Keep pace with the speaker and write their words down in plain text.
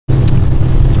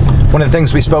One of the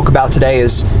things we spoke about today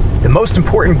is the most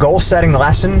important goal setting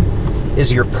lesson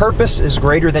is your purpose is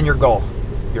greater than your goal.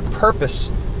 Your purpose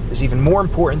is even more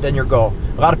important than your goal.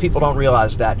 A lot of people don't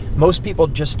realize that. Most people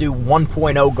just do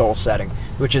 1.0 goal setting,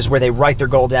 which is where they write their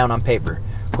goal down on paper.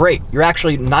 Great, you're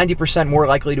actually 90% more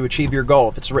likely to achieve your goal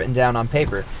if it's written down on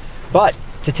paper. But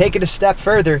to take it a step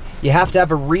further, you have to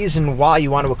have a reason why you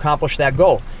want to accomplish that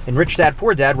goal. In Rich Dad,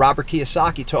 Poor Dad, Robert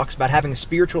Kiyosaki talks about having a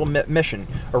spiritual mission,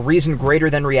 a reason greater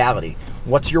than reality.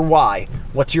 What's your why?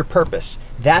 What's your purpose?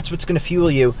 That's what's going to fuel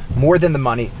you more than the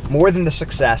money, more than the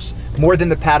success, more than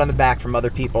the pat on the back from other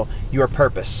people. Your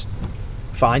purpose.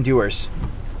 Find yours.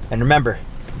 And remember,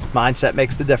 mindset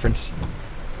makes the difference.